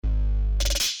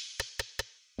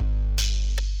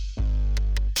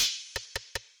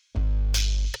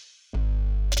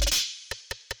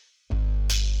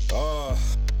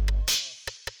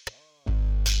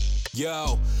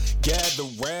Yo, gather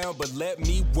round, but let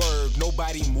me work.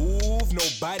 Nobody move,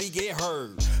 nobody get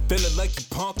hurt. Feeling lucky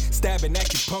punk, stabbing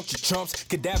acupuncture chumps.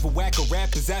 Cadaver whacker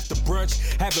rappers after brunch.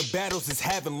 Having battles is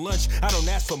having lunch. I don't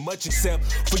ask for much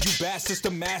except for you bastards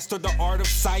to master the art of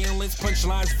silence.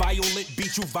 Punchlines violent,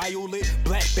 beat you violent.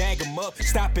 Black bag 'em up,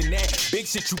 stopping that big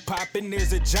shit you popping.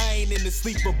 There's a giant in the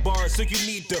sleeper bar, so you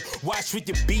need to watch with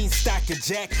your beanstalk and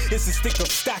jack. It's a stick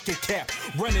of stocking cap.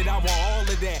 Run it, I want all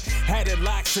of that. Had it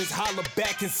locked since holla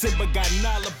back and Simba got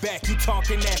Nala back. You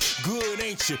talking that good,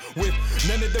 ain't you? With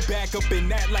none of the backup in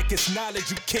that, like it's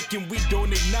knowledge you kicking, we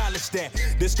don't acknowledge that.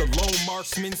 This the lone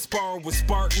marksman sparring with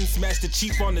Spartans. Master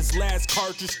Chief on his last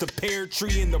cartridge. The pear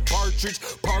tree and the partridge.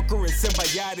 Parker and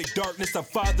symbiotic darkness. I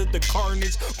fathered the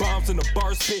carnage. Bombs in the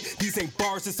bar spit. These ain't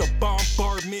bars, it's a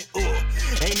bombardment.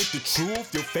 Ain't it the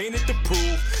truth? You're fainted to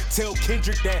prove. Tell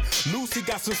Kendrick that Lucy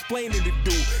got some splaining to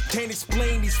do. Can't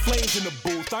explain these flames in the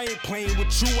booth. I ain't playing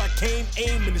with you. I came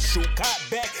aiming to shoot. Caught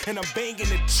back and I'm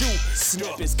banging at you.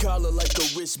 Snap his collar like a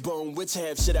wishbone. Which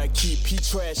half should I keep? He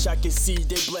trash, I can see.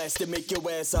 They blast to make your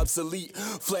ass obsolete.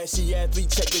 Flashy athlete,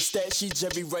 check the stat sheet.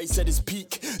 Jerry Rice at his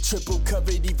peak. Triple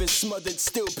covered, even smothered,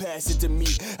 still pass it to me.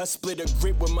 I split a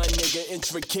grip with my nigga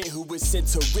Intricate, who was sent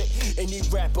to rip any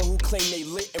rapper who claim they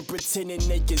lit and pretending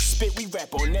they can spit. We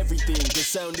rap on everything. The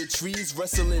sound of trees,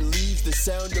 rustling leaves, the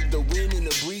sound of the wind and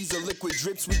the breeze. The liquid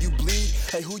drips when you bleed.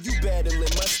 Hey, who you battling?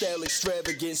 My style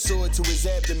extravagant, sword to his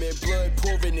abdomen, blood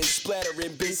pouring and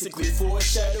splattering, basically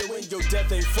foreshadowing your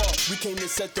death ain't far. We came to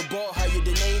set the bar higher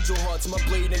than angel hearts. My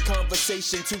blade and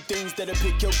conversation, two things that'll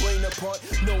pick your brain apart.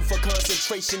 Known for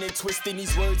concentration and twisting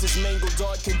these words is mangled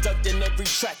art. Conducting every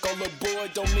track all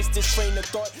aboard. Don't miss this train of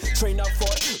thought. Train I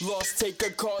fought, lost, take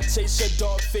a car, chase your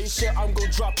dog face ya. I'm gon'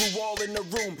 drop you all in the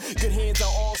room. Good hands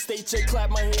on all stage, ya. Clap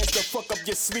my hands to fuck up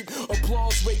your sleep.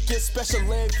 Applause wake, get special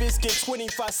ed fist, get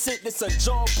 25 cent. It's a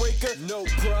jawbreaker. No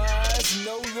prize,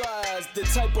 no lies. The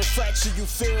type of fracture you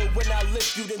feel when I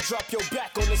lift you, then drop your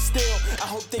back on the steel. I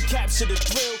hope they capture the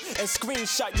thrill and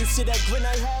screenshot. You see that grin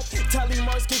I have? Tally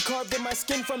marks get carved in my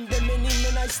skin from the many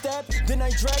men I stab. Then I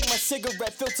drag my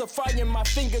cigarette filter fire in my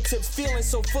fingertips, feeling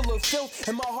so full of filth,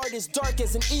 and my heart is dark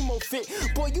as an emo fit.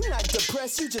 Boy, you not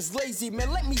depressed, you just lazy,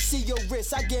 man. Let me see your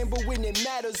wrist. I gamble when it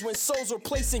matters, when souls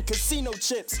replacing casino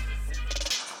chips.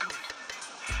 Good.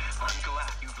 I'm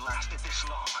glad you've lasted this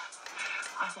long.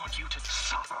 I want you to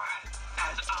suffer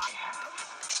as I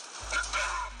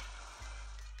have.